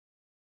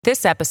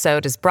This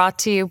episode is brought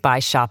to you by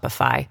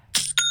Shopify.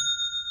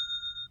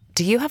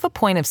 Do you have a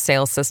point of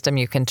sale system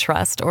you can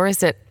trust, or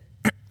is it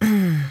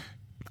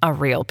a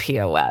real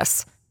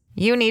POS?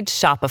 You need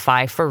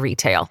Shopify for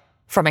retail.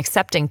 From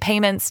accepting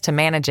payments to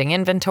managing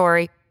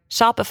inventory,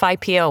 Shopify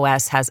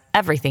POS has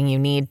everything you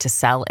need to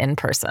sell in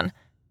person.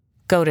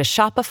 Go to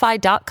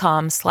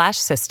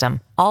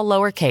shopify.com/system, all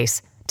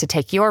lowercase, to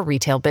take your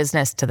retail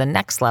business to the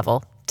next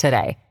level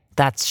today.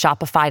 That's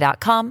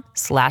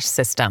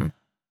shopify.com/system.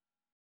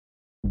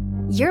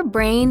 Your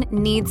brain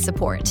needs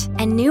support,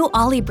 and new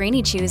Ollie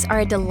Brainy Chews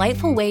are a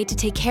delightful way to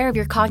take care of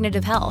your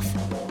cognitive health.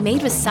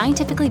 Made with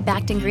scientifically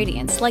backed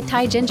ingredients like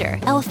Thai ginger,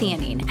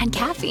 L-theanine, and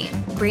caffeine,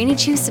 Brainy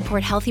Chews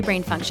support healthy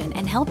brain function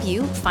and help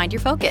you find your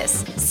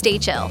focus, stay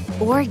chill,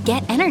 or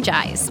get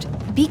energized.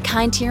 Be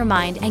kind to your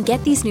mind and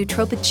get these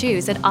nootropic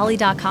chews at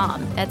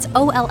ollie.com. That's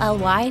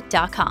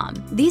OLLY.com.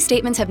 These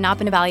statements have not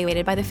been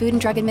evaluated by the Food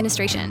and Drug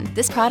Administration.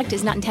 This product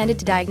is not intended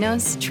to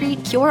diagnose,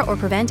 treat, cure, or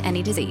prevent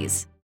any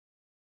disease.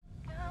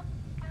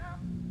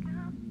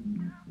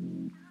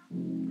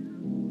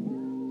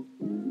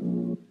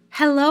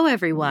 Hello,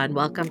 everyone.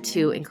 Welcome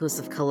to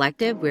Inclusive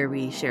Collective, where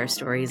we share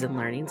stories and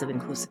learnings of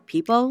inclusive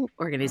people,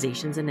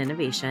 organizations, and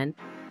innovation.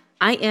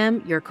 I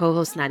am your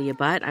co-host, Nadia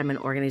Butt. I'm an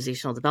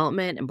organizational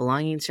development and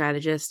belonging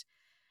strategist,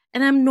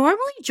 and I'm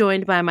normally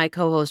joined by my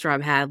co-host,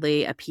 Rob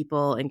Hadley, a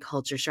people and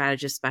culture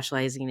strategist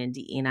specializing in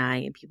DE&I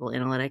and people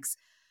analytics.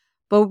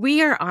 But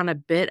we are on a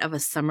bit of a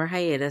summer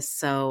hiatus,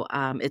 so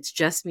it's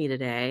just me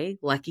today.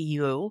 Lucky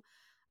you.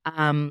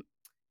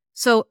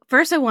 So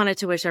first, I wanted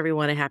to wish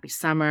everyone a happy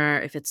summer.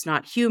 If it's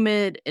not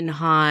humid and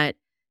hot,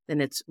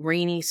 then it's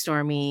rainy,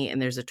 stormy, and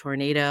there's a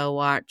tornado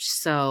watch.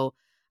 So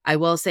I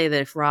will say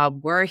that if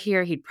Rob were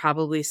here, he'd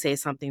probably say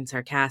something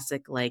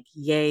sarcastic like,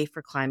 yay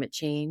for climate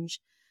change.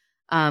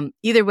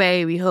 Either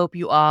way, we hope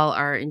you all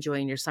are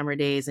enjoying your summer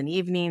days and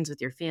evenings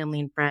with your family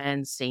and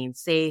friends, staying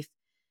safe,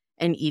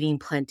 and eating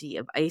plenty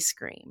of ice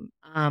cream.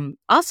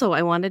 Also,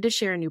 I wanted to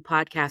share a new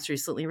podcast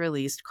recently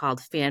released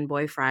called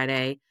Fanboy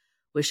Friday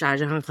with Shah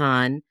Jahan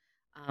Khan.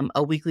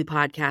 A weekly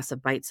podcast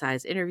of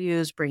bite-sized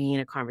interviews, bringing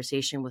a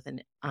conversation with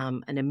an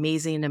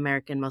amazing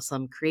American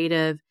Muslim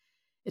creative.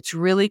 It's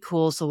really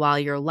cool. So while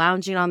you're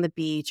lounging on the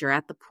beach or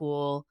at the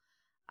pool,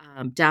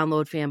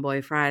 download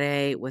Fanboy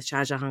Friday with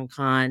Shah Jahan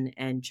Khan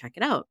and check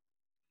it out.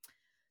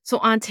 So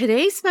on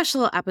today's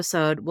special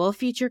episode, we'll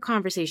feature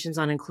conversations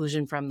on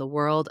inclusion from the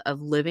world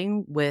of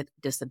living with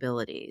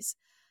disabilities.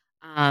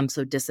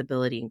 So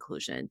disability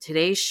inclusion.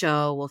 Today's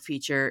show will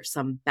feature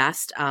some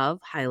best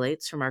of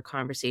highlights from our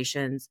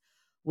conversations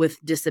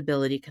with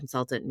disability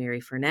consultant Mary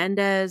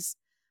Fernandez,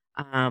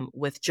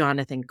 with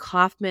Jonathan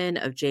Kaufman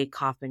of J.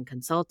 Kaufman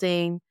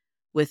Consulting,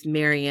 with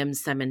Miriam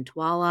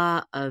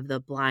Sementwala of The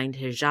Blind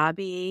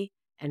Hijabi,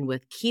 and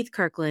with Keith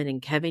Kirkland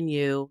and Kevin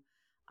Yu,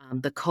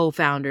 the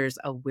co-founders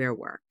of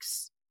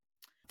WearWorks.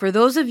 For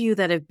those of you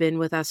that have been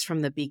with us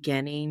from the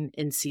beginning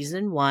in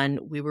season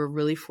 1, we were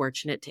really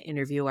fortunate to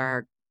interview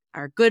our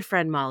good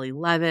friend Molly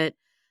Levitt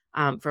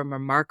from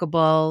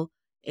Remarkable,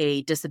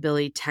 a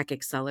disability tech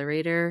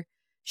accelerator.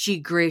 She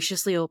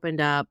graciously opened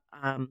up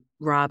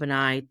Rob and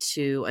I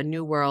to a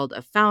new world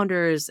of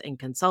founders and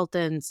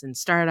consultants and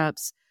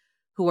startups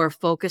who are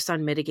focused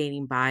on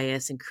mitigating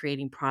bias and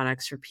creating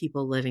products for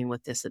people living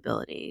with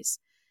disabilities.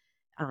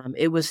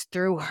 It was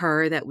through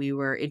her that we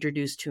were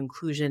introduced to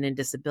inclusion and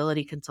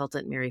disability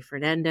consultant Mary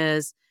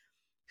Fernandez,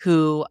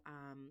 who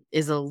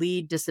is a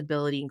lead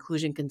disability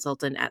inclusion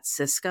consultant at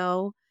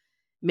Cisco.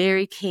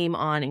 Mary came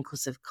on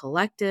Inclusive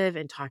Collective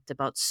and talked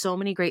about so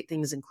many great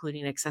things,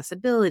 including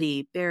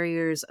accessibility,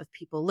 barriers of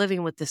people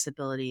living with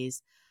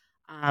disabilities.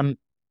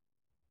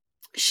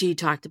 She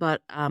talked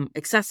about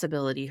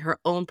accessibility, her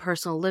own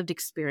personal lived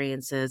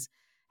experiences,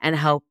 and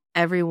how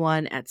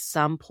everyone at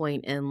some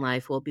point in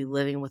life will be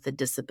living with a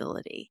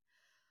disability.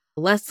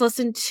 Let's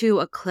listen to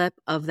a clip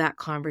of that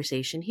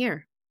conversation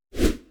here.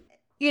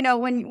 You know,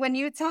 when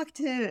you talk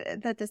to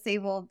the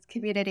disabled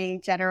community in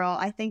general,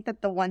 I think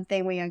that the one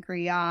thing we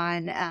agree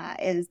on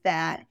is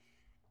that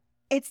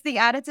it's the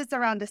attitudes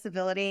around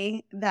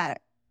disability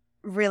that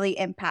really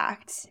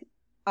impact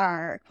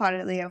our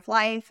quality of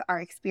life,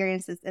 our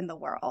experiences in the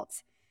world.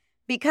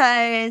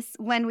 Because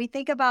when we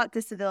think about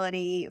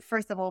disability,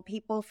 first of all,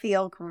 people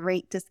feel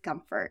great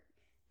discomfort.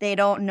 They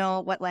don't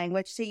know what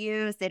language to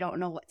use. They don't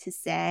know what to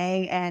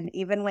say. And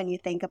even when you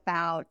think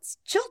about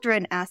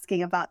children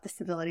asking about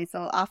disability,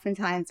 so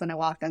oftentimes when I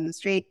walk down the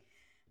street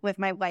with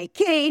my white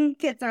cane,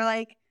 kids are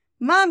like,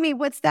 "Mommy,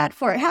 what's that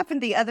for?" It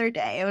happened the other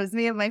day. It was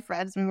me and my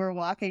friends when we were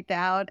walking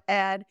down,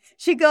 and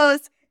she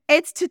goes,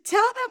 "It's to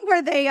tell them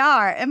where they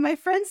are." And my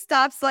friend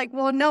stops like,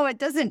 "Well, no, it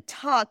doesn't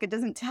talk. It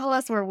doesn't tell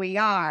us where we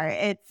are.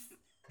 It's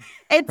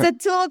a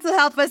tool to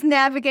help us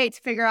navigate,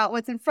 to figure out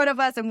what's in front of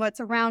us and what's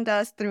around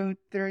us through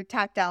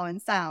tactile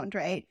and sound,"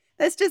 right?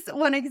 That's just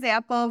one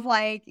example of,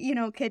 like, you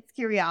know, kids'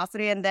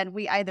 curiosity, and then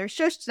we either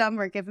shush them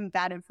or give them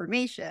bad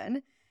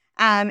information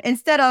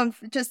instead of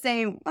just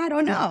saying, "I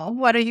don't know.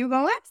 What are you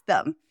going to ask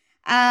them?"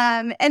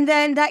 And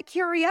then that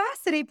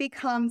curiosity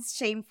becomes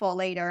shameful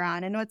later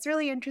on. And what's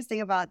really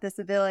interesting about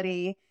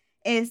disability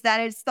is that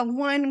it's the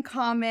one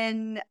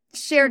common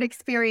shared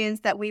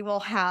experience that we will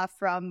have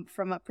from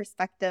a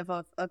perspective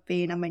of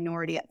being a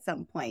minority at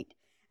some point.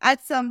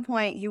 At some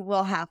point, you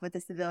will have a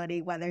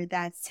disability, whether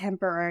that's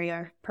temporary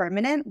or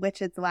permanent,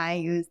 which is why I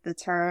use the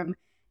term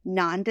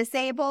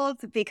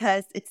non-disabled,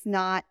 because it's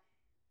not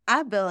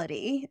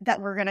ability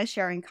that we're going to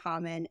share in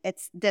common.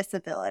 It's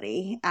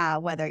disability,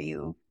 whether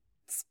you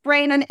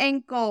sprain an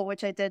ankle,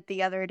 which I did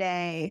the other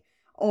day,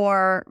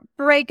 or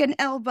break an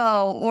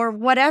elbow, or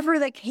whatever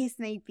the case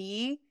may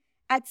be.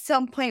 At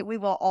some point, we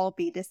will all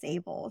be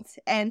disabled.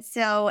 And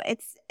so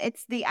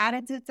it's the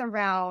attitudes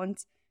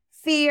around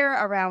fear,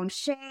 around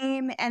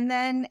shame, and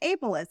then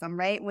ableism,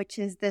 right? Which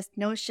is this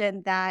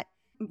notion that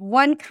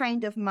one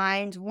kind of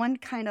mind, one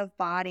kind of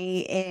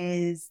body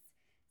is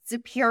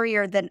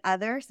superior than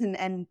others,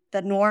 and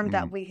the norm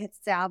that we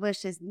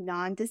establish is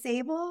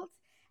non-disabled.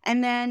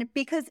 And then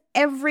because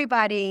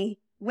everybody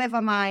with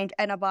a mind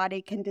and a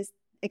body can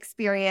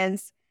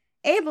experience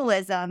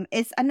ableism,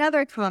 it's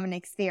another common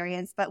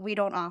experience, but we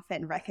don't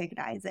often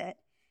recognize it.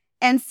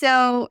 And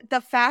so the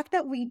fact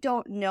that we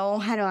don't know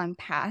how to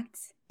unpack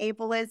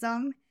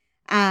ableism,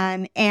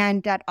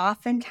 and that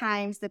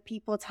oftentimes the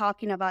people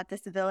talking about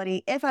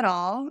disability, if at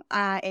all,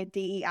 at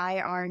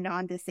DEI are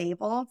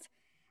non-disabled,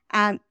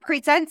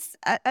 presents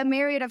a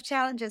myriad of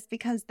challenges,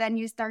 because then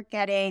you start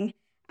getting,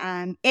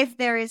 if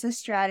there is a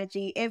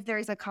strategy, if there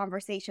is a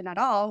conversation at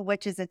all,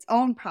 which is its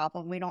own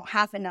problem, we don't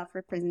have enough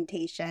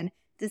representation.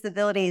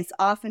 Disability is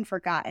often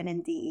forgotten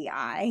in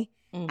DEI.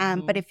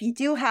 But if you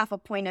do have a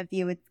point of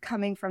view, it's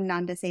coming from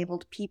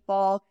non-disabled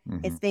people.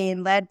 It's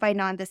being led by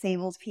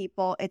non-disabled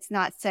people. It's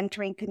not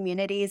centering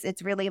communities.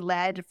 It's really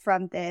led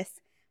from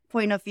this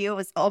point of view.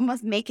 It's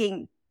almost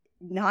making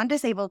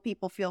non-disabled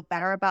people feel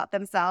better about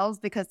themselves,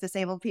 because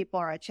disabled people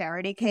are a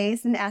charity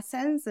case in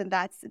essence, and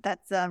that's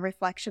a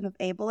reflection of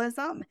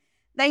ableism.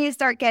 Then you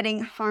start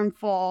getting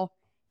harmful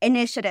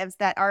initiatives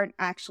that aren't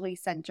actually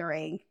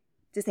centering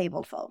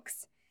disabled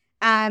folks.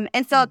 And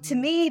so to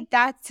me,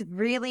 that's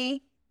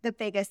really the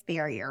biggest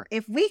barrier.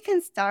 If we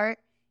can start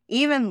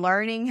even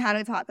learning how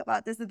to talk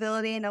about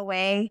disability in a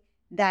way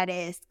that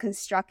is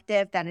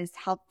constructive, that is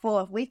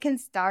helpful, if we can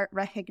start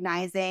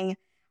recognizing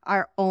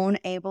our own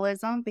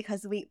ableism,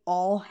 because we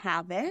all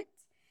have it,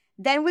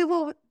 then we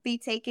will be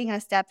taking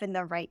a step in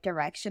the right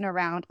direction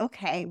around,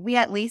 okay, we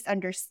at least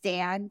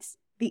understand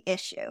the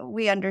issue.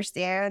 We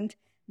understand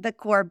the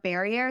core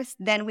barriers,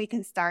 then we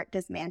can start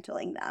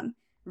dismantling them.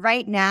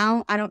 Right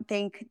now, I don't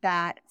think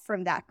that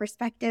from that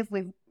perspective,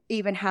 we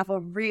even have a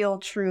real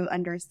true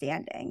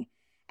understanding.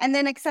 And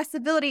then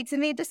accessibility, to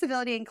me,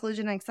 disability,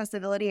 inclusion, and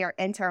accessibility are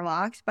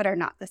interlocked, but are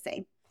not the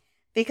same.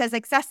 Because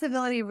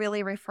accessibility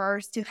really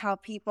refers to how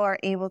people are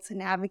able to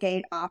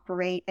navigate,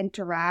 operate,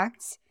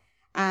 interact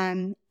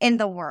in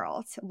the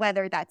world,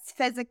 whether that's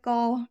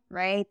physical,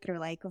 right, through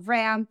like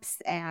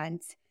ramps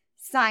and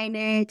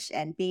signage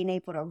and being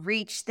able to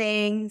reach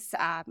things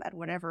at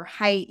whatever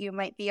height you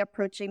might be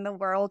approaching the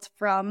world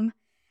from.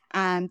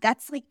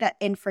 That's like the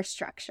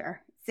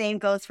infrastructure. Same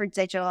goes for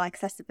digital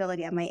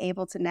accessibility. Am I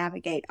able to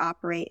navigate,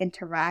 operate,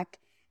 interact,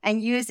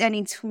 and use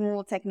any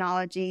tool,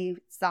 technology,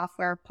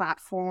 software,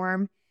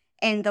 platform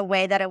in the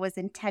way that it was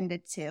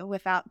intended to,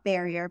 without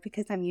barrier,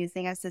 because I'm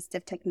using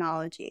assistive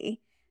technology?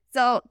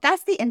 So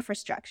that's the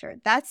infrastructure.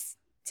 That's,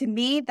 to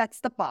me, that's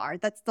the bar.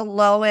 That's the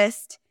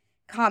lowest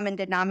common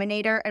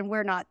denominator, and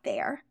we're not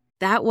there.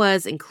 That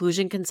was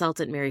inclusion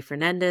consultant Mary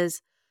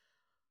Fernandez.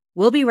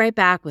 We'll be right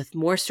back with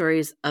more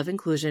stories of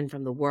inclusion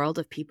from the world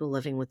of people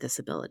living with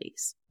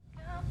disabilities.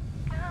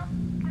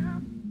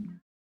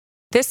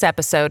 This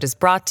episode is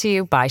brought to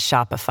you by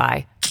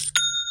Shopify.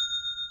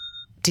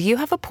 Do you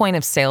have a point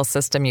of sale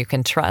system you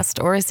can trust,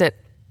 or is it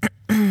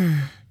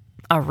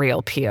a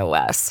real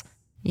POS?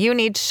 You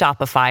need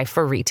Shopify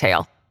for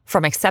retail.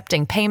 From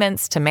accepting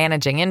payments to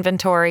managing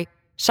inventory,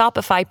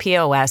 Shopify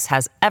POS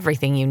has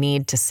everything you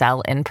need to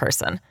sell in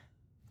person.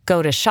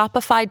 Go to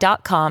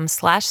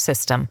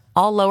shopify.com/system,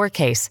 all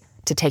lowercase,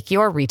 to take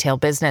your retail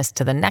business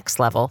to the next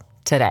level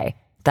today.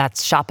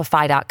 That's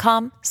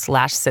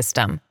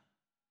shopify.com/system.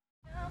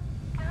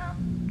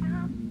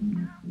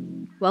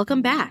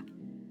 Welcome back.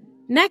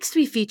 Next,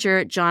 we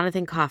feature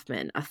Jonathan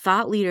Kaufman, a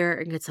thought leader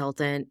and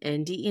consultant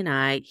in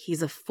DE&I.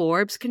 He's a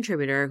Forbes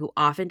contributor who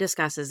often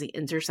discusses the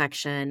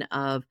intersection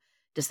of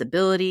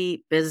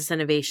disability, business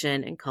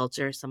innovation, and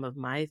culture, some of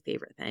my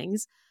favorite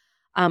things.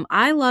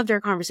 I loved our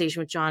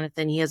conversation with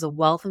Jonathan. He has a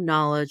wealth of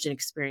knowledge and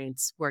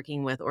experience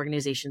working with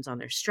organizations on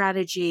their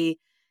strategy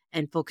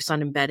and focus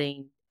on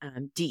embedding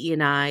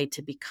DE&I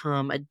to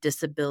become a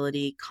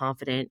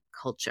disability-confident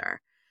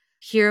culture.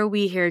 Here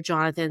we hear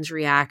Jonathan's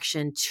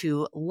reaction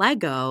to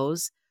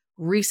Lego's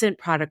recent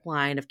product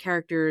line of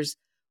characters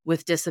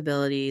with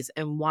disabilities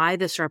and why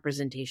this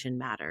representation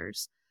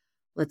matters.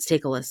 Let's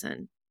take a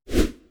listen.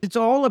 It's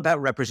all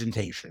about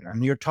representation.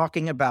 And you're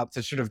talking about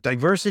the sort of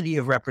diversity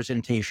of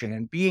representation,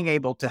 and being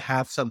able to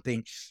have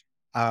something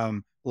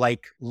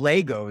like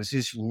Legos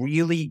is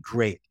really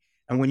great.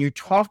 And when you're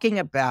talking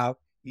about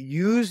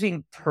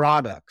using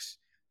products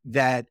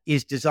that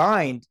is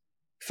designed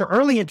for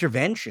early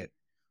intervention,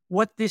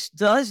 what this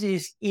does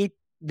is it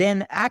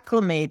then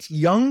acclimates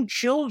young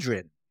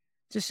children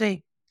to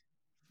say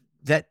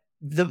that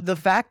the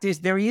fact is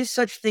there is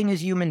such thing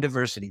as human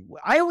diversity.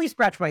 I always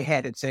scratch my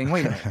head at saying,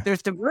 wait a minute,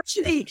 there's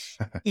diversity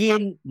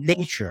in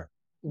nature.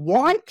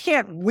 Why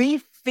can't we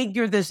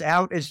figure this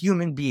out as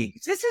human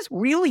beings? This is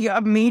really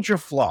a major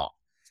flaw.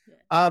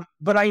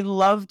 But I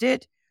loved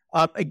it.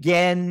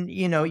 Again,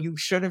 you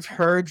should have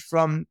heard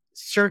from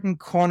certain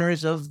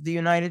corners of the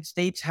United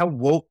States how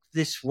woke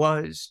this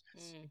was.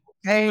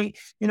 Okay,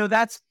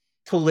 that's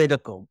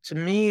political. To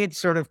me, it's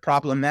sort of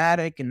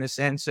problematic in the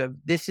sense of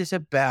this is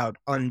about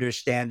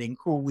understanding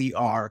who we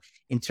are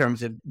in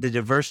terms of the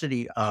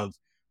diversity of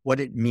what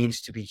it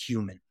means to be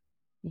human.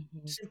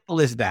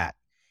 Simple as that.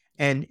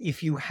 And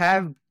if you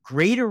have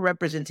greater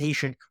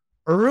representation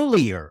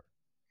earlier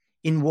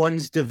in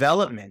one's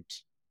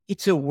development,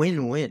 it's a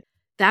win-win.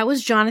 That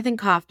was Jonathan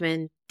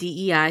Kaufman,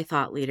 DEI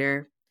thought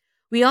leader.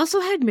 We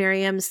also had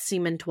Miriam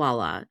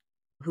Simentwala,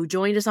 who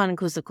joined us on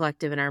Inclusive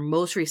Collective in our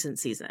most recent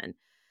season.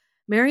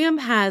 Miriam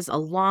has a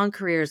long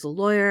career as a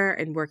lawyer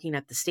and working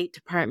at the State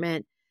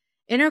Department.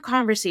 In our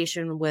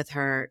conversation with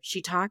her,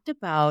 she talked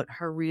about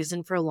her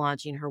reason for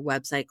launching her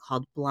website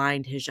called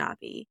Blind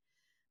Hijabi.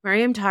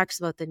 Miriam talks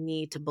about the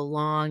need to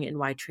belong and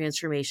why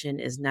transformation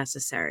is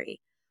necessary.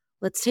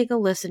 Let's take a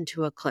listen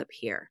to a clip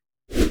here.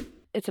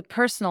 It's a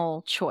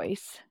personal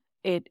choice.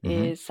 It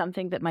is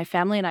something that my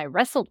family and I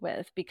wrestled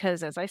with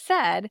because, as I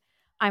said,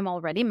 I'm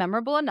already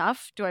memorable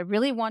enough. Do I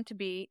really want to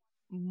be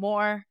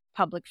more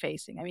public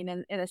facing? I mean,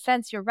 in a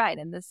sense, you're right.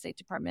 In the State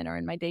Department or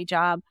in my day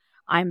job,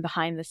 I'm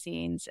behind the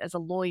scenes as a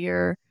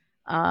lawyer,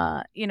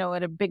 at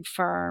a big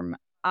firm.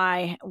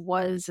 I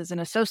was, as an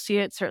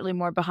associate, certainly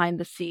more behind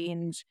the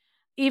scenes.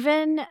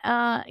 Even,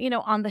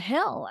 on the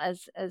Hill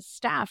as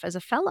staff, as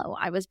a fellow,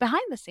 I was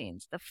behind the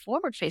scenes. The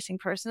forward facing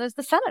person is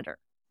the senator,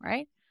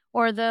 right?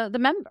 Or the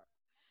member.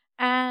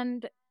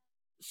 And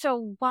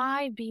so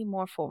why be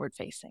more forward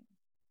facing?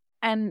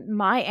 And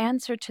my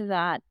answer to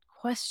that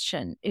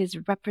question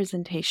is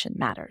representation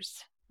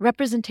matters.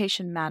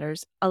 Representation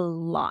matters a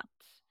lot.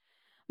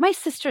 My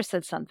sister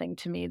said something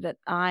to me that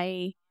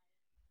I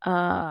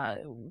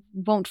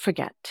won't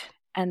forget,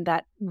 and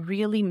that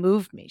really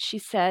moved me. She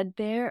said,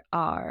 there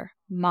are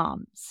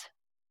moms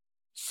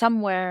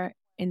somewhere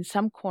in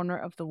some corner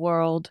of the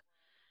world,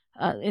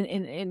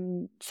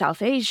 in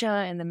South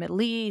Asia, in the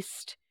Middle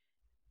East,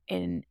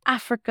 in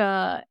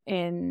Africa,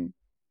 in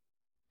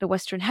the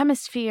Western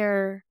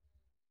Hemisphere.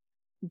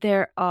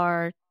 There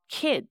are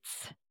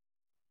kids,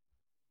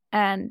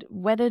 and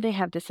whether they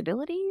have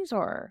disabilities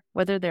or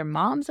whether they're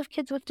moms of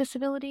kids with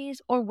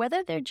disabilities or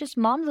whether they're just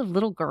moms of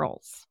little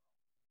girls,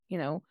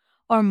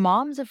 or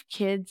moms of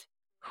kids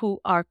who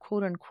are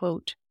quote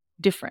unquote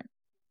different,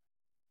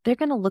 they're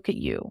going to look at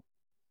you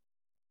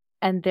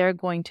and they're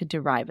going to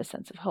derive a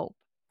sense of hope.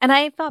 And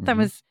I thought that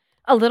was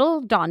a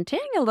little daunting,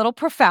 a little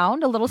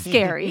profound, a little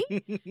scary.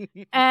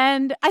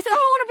 And I said, I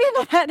want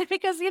to be that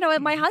because,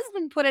 my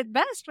husband put it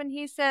best when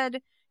he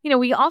said,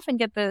 we often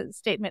get the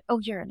statement, oh,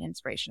 you're an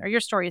inspiration, or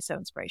your story is so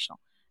inspirational.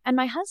 And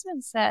my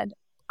husband said,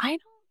 I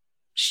don't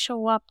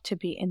show up to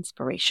be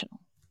inspirational.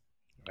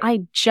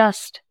 I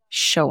just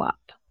show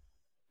up.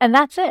 And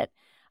that's it.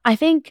 I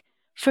think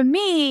for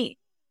me,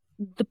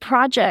 the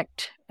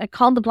project, I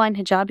called the Blind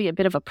Hijabi a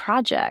bit of a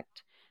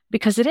project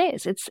because it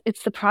is.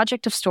 It's the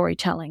project of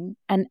storytelling.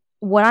 And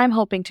what I'm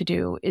hoping to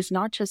do is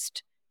not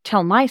just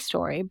tell my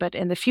story, but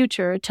in the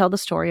future, tell the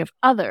story of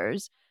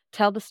others,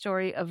 tell the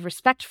story of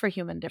respect for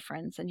human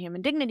difference and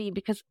human dignity,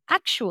 because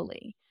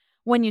actually,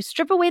 when you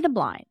strip away the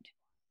blind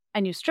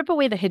and you strip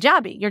away the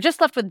hijabi, you're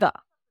just left with the.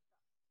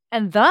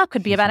 And the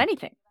could be about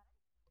anything.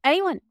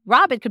 Anyone.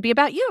 Rob, it could be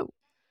about you.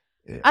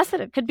 Yeah.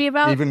 Asad, it could be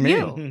about even me,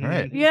 you.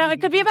 right?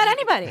 It could be about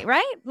anybody,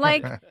 right?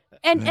 Like,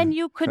 and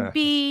you could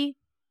be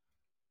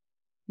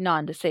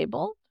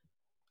non-disabled,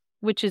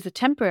 which is a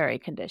temporary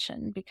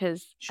condition,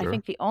 because I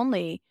think the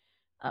only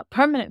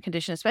permanent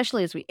condition,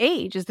 especially as we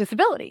age, is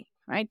disability,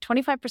 right?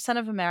 25%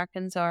 of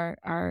Americans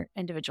are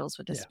individuals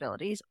with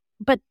disabilities.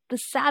 But the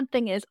sad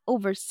thing is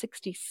over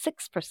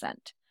 66%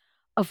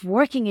 of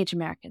working age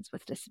Americans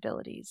with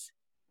disabilities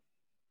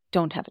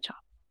don't have a job.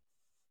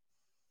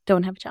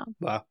 Don't have a job.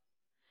 Wow.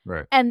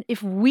 Right. And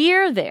if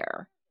we're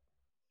there,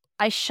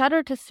 I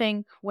shudder to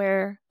think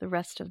where the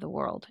rest of the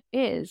world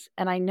is.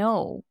 And I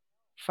know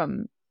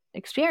from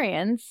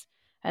experience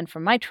and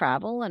from my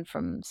travel and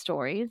from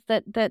stories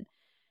that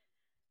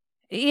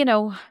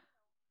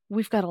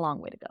we've got a long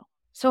way to go.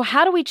 So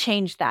how do we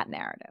change that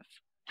narrative?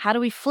 How do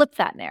we flip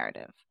that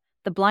narrative?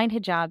 The Blind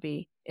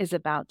Hijabi is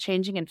about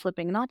changing and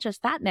flipping not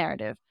just that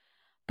narrative,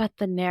 but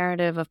the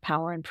narrative of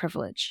power and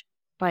privilege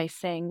by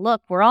saying,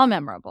 look, we're all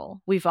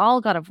memorable. We've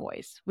all got a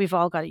voice. We've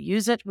all got to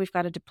use it. We've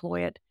got to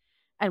deploy it.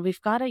 And we've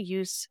got to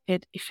use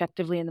it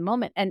effectively in the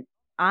moment. And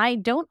I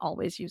don't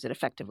always use it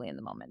effectively in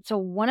the moment. So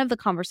one of the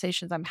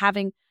conversations I'm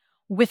having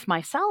with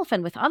myself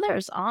and with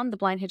others on the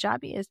Blind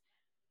Hijabi is,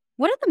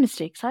 what are the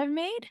mistakes I've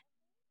made?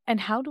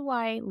 And how do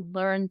I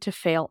learn to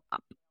fail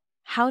up?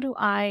 How do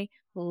I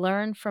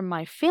learn from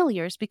my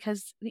failures?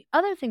 Because the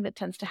other thing that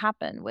tends to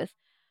happen with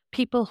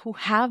people who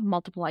have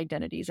multiple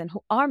identities and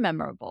who are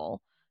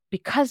memorable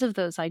because of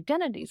those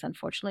identities,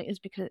 unfortunately,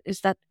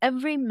 is that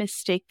every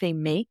mistake they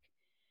make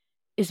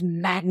is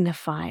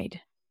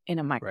magnified in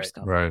a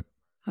microscope. Right.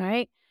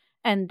 Right.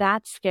 And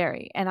that's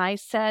scary. And I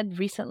said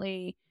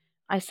recently,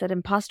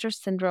 imposter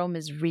syndrome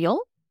is real.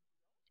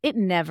 It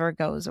never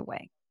goes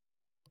away.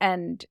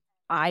 And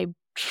I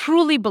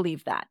truly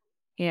believe that.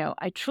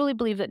 I truly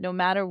believe that no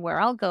matter where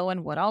I'll go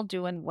and what I'll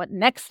do and what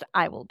next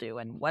I will do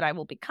and what I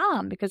will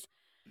become, because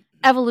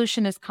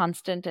evolution is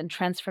constant and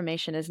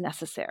transformation is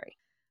necessary.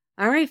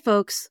 All right,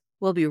 folks,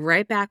 we'll be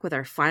right back with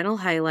our final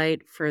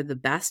highlight for the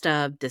Best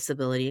of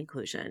Disability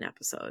Inclusion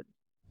episode.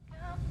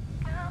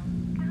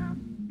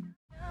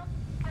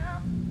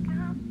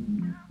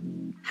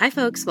 Hi,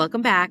 folks,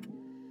 welcome back.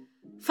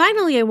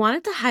 Finally, I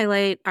wanted to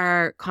highlight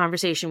our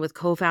conversation with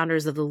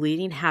co-founders of the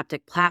leading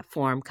haptic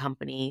platform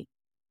company,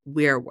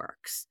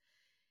 WearWorks.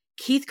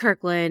 Keith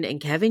Kirkland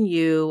and Kevin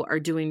Yu are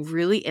doing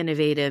really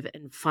innovative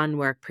and fun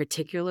work,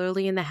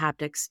 particularly in the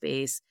haptic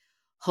space,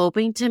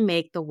 hoping to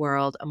make the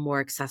world a more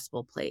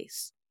accessible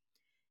place.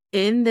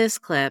 In this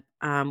clip,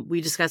 we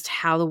discussed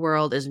how the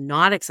world is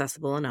not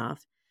accessible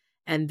enough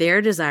and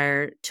their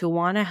desire to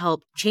want to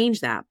help change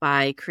that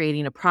by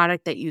creating a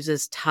product that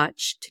uses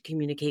touch to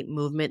communicate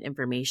movement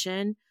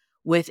information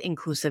with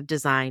inclusive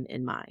design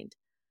in mind.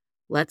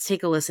 Let's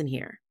take a listen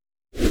here.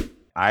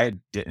 I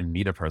didn't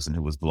meet a person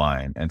who was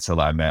blind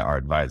until I met our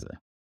advisor,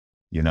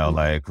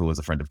 who was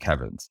a friend of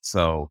Kevin's.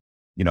 So,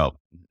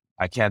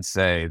 I can't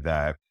say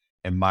that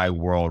in my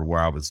world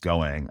where I was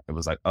going, it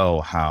was like,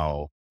 oh,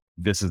 how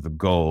this is the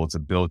goal, to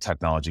build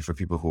technology for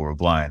people who are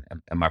blind.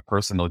 And my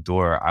personal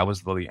door, I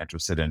was really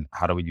interested in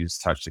how do we use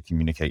touch to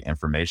communicate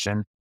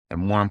information? And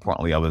more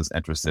importantly, I was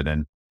interested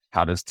in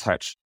how does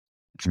touch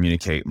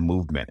communicate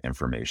movement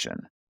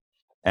information?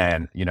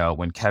 And,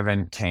 when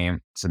Kevin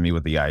came to me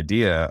with the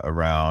idea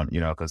around,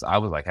 because I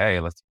was like, hey,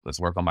 let's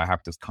work on my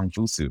haptics Kung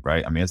Fu suit,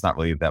 right? I mean, it's not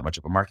really that much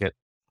of a market.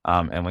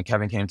 And when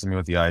Kevin came to me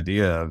with the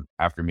idea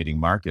after meeting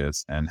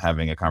Marcus and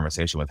having a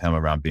conversation with him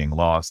around being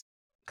lost,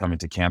 coming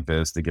to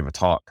campus to give a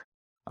talk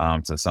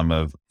to some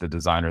of the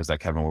designers that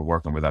Kevin were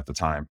working with at the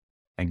time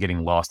and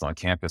getting lost on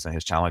campus and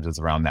his challenges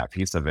around that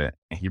piece of it.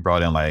 And he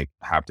brought in like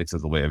haptics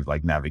as a way of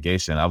like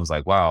navigation. I was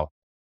like, wow,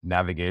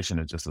 navigation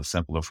is just a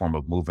simpler form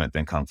of movement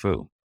than Kung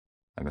Fu.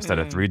 Like instead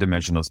of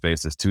 3-dimensional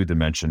space, it's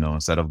 2-dimensional.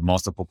 Instead of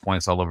multiple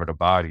points all over the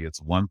body,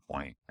 it's one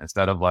point.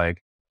 Instead of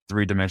like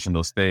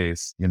 3-dimensional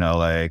space,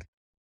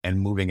 and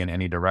moving in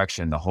any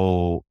direction, the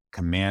whole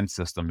command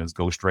system is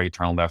go straight,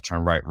 turn left,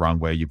 turn right, wrong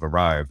way, you've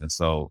arrived. And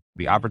so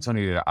the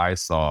opportunity that I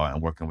saw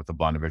in working with the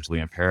blind and visually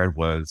impaired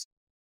was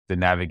the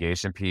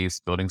navigation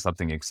piece, building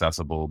something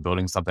accessible,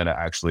 building something that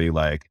actually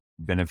like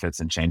benefits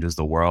and changes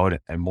the world.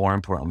 And more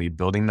importantly,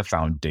 building the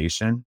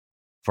foundation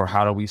for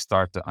how do we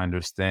start to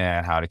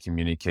understand how to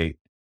communicate,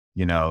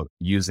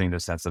 using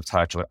the sense of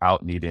touch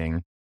without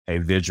needing a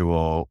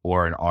visual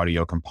or an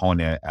audio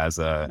component as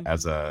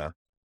a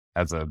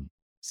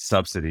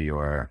subsidy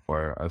or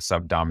a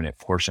subdominant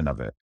portion of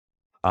it.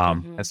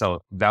 And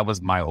so that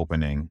was my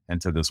opening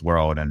into this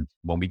world. And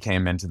when we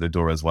came into the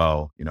door as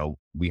well,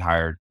 we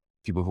hired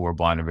people who were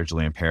blind and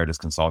visually impaired as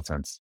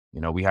consultants.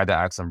 We had to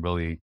ask some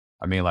really,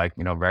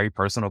 very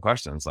personal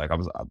questions. Like I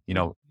was,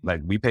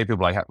 we pay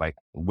people like,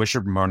 what's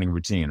your morning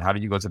routine? How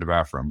do you go to the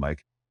bathroom? Like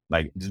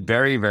just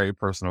very, very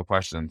personal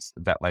questions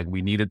that like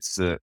we needed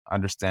to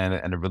understand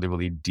it in a really,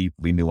 really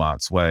deeply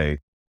nuanced way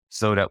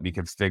so that we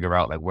could figure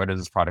out like, where does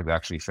this product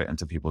actually fit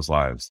into people's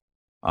lives?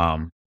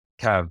 Kev,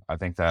 I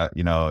think that,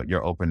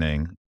 your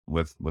opening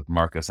with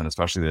Marcus and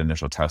especially the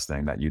initial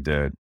testing that you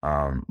did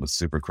was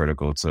super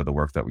critical to the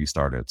work that we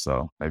started.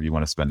 So maybe you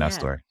want to spin that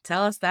story.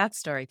 Tell us that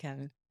story,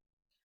 Kevin.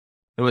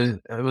 It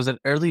was an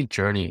early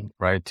journey,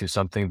 right, to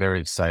something very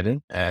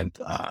exciting. And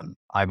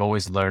I've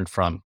always learned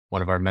from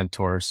one of our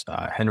mentors,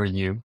 Henry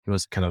Yu. He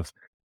was kind of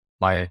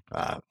my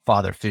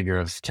father figure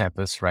of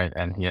campus, right?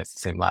 And he has the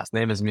same last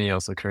name as me,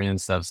 also Korean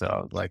stuff. So I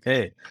was like,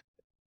 hey,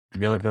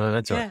 really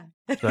mentor.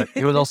 Yeah. But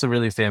he was also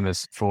really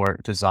famous for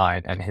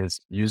design and his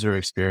user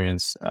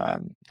experience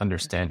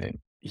understanding.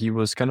 He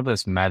was kind of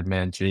this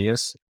madman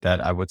genius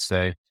that I would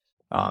say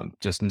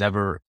just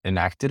never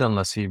enacted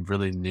unless he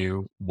really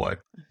knew what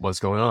was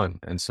going on.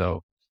 And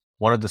so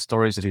one of the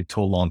stories that he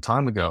told a long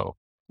time ago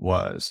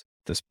was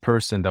this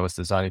person that was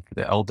designing for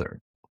the elder.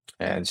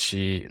 And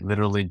she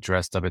literally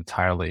dressed up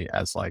entirely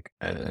as like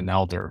an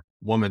elder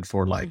woman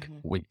for like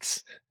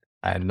weeks.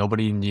 And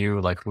nobody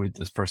knew like who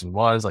this person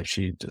was. Like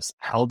she just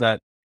held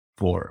that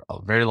for a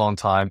very long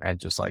time and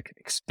just like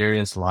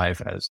experienced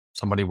life as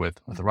somebody with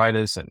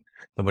arthritis and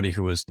somebody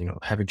who was,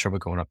 having trouble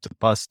going up the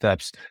bus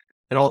steps.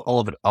 And all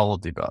of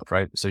the above,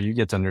 right? So you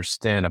get to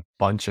understand a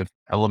bunch of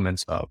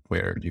elements of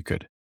where you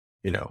could,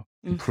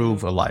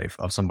 improve a life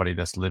of somebody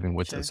that's living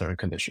with a certain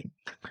condition.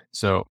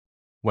 So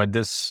when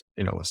this,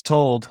 was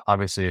told,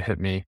 obviously it hit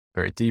me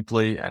very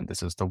deeply. And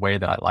this is the way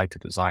that I like to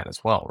design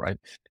as well, right?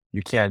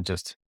 You can't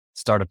just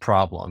start a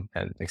problem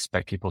and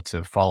expect people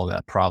to follow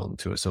that problem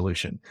to a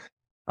solution.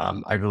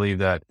 I believe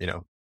that,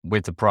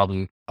 with the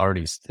problem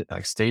already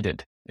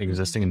stated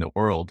existing in the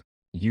world,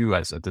 you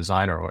as a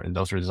designer or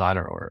industrial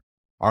designer or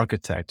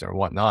architect or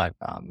whatnot,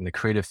 in the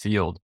creative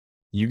field,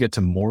 you get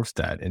to morph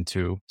that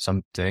into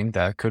something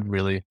that could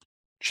really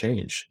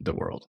change the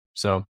world.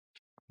 So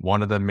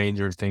one of the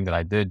major thing that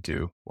I did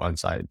do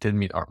once I did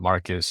meet Art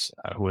Marcus,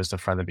 who was the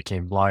friend that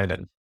became blind,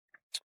 and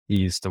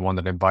he's the one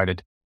that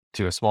invited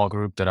to a small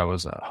group that I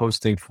was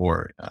hosting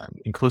for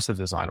inclusive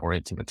design or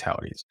 18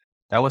 mentalities.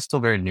 That was still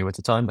very new at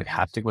the time. Like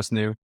haptic was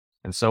new,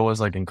 and so was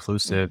like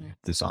inclusive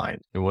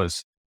design. It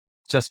was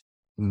just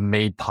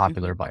made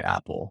popular by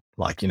Apple,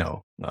 like,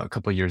 a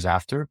couple of years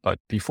after. But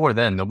before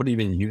then, nobody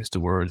even used the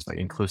words like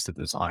inclusive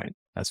design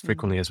as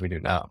frequently as we do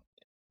now.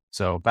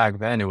 So back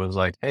then it was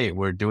like, hey,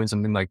 we're doing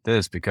something like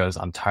this because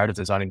I'm tired of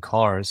designing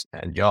cars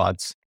and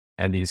yachts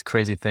and these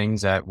crazy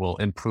things that will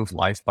improve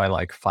life by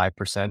like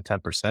 5%,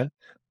 10%.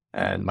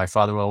 And my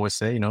father will always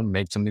say,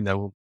 make something that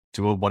will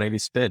do a 180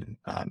 spin,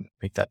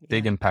 make that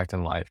big impact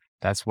in life.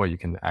 That's what you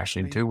can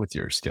actually do with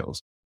your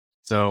skills.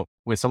 So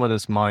with some of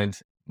this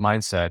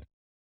mindset,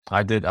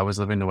 I was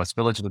living in the West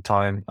Village at the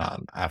time,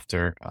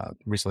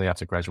 recently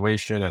after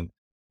graduation. And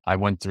I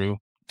went through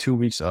 2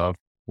 weeks of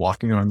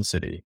walking around the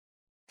city,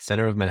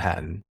 center of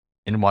Manhattan,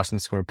 in Washington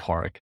Square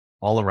Park,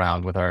 all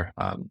around with our,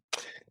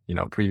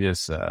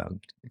 previous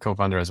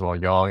co-founder as well,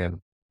 Yang, and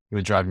he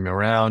would drive me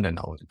around, and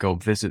I would go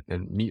visit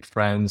and meet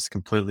friends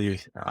completely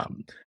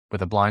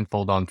with a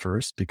blindfold on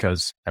first,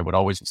 because I would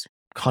always just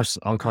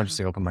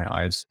unconsciously open my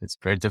eyes. It's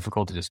very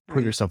difficult to just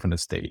put yourself in a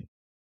state,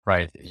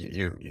 right?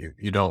 You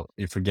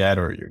forget,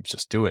 or you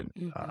just do it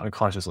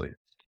unconsciously.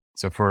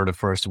 So for the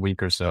first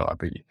week or so, I'd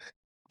be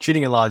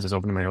cheating a lot, just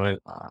opening my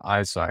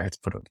eyes. So I had to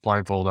put a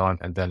blindfold on.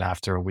 And then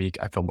after a week,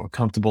 I felt more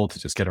comfortable to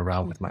just get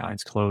around with my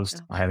eyes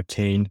closed. I had a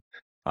cane.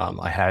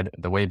 I had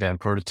the Way-Band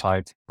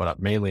prototype, but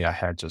mainly I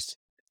had just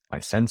my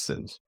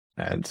senses.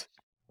 And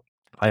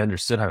I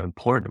understood how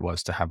important it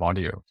was to have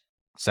audio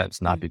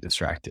sense, not be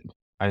distracted.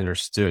 I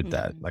understood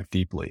that like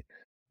deeply.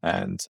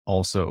 And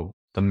also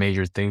the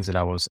major things that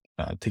I was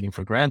taking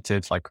for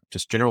granted, like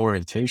just general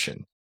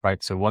orientation,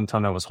 right? So one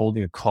time I was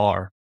holding a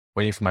car,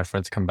 waiting for my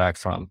friend to come back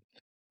from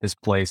his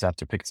place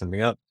after picking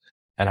something up.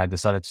 And I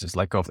decided to just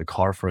let go of the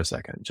car for a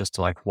second, just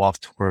to like walk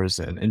towards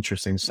an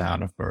interesting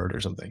sound of bird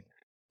or something.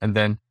 And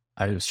then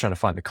I was trying to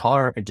find the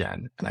car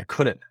again, and I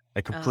couldn't.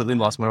 I completely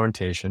lost my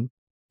orientation.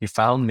 He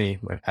found me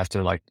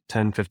after like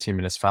 10, 15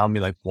 minutes, found me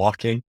like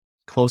walking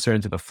closer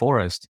into the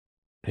forest.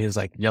 And he was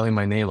like yelling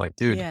my name, like,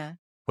 dude,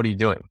 what are you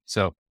doing?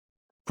 So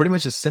pretty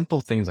much just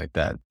simple things like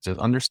that. Just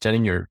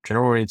understanding your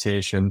general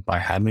orientation by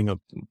having a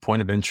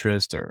point of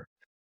interest or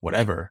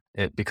whatever,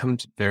 it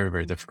becomes very,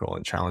 very difficult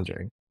and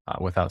challenging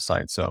without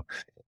sight. So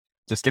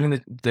just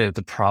getting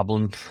the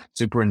problem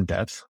super in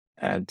depth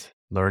and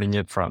learning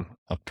it from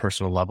a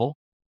personal level,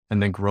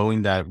 and then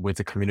growing that with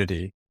the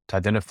community to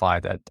identify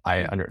that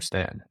I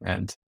understand.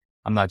 And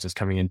I'm not just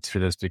coming into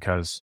this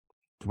because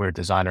we're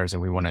designers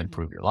and we want to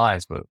improve your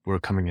lives, but we're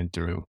coming in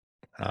through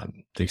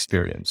the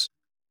experience.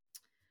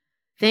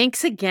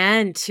 Thanks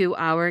again to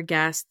our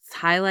guests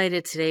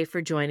highlighted today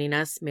for joining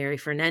us, Mary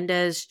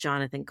Fernandez,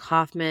 Jonathan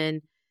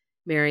Kaufman,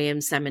 Miriam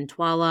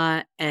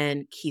Semantwala,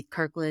 and Keith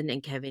Kirkland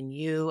and Kevin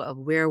Yu of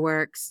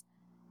Weirworks.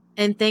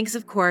 And thanks,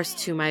 of course,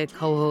 to my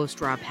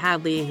co-host, Rob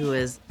Hadley, who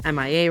is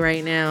MIA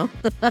right now.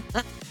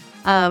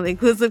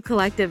 Inclusive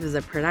Collective is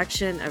a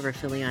production of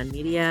Rifelion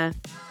Media.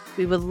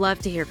 We would love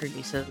to hear from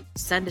you, so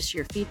send us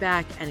your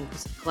feedback at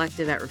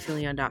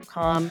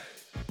inclusivecollective@rifelion.com.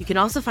 You can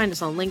also find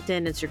us on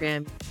LinkedIn,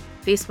 Instagram,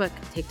 Facebook,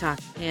 TikTok,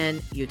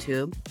 and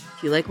YouTube.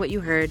 If you like what you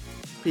heard,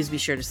 please be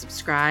sure to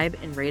subscribe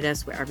and rate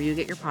us wherever you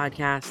get your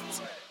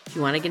podcasts. If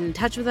you want to get in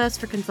touch with us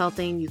for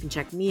consulting, you can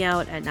check me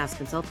out at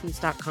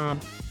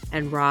nasconsultants.com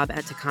and Rob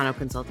at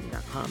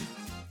takanoconsulting.com.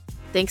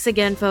 Thanks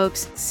again,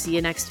 folks. See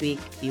you next week.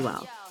 Be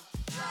well.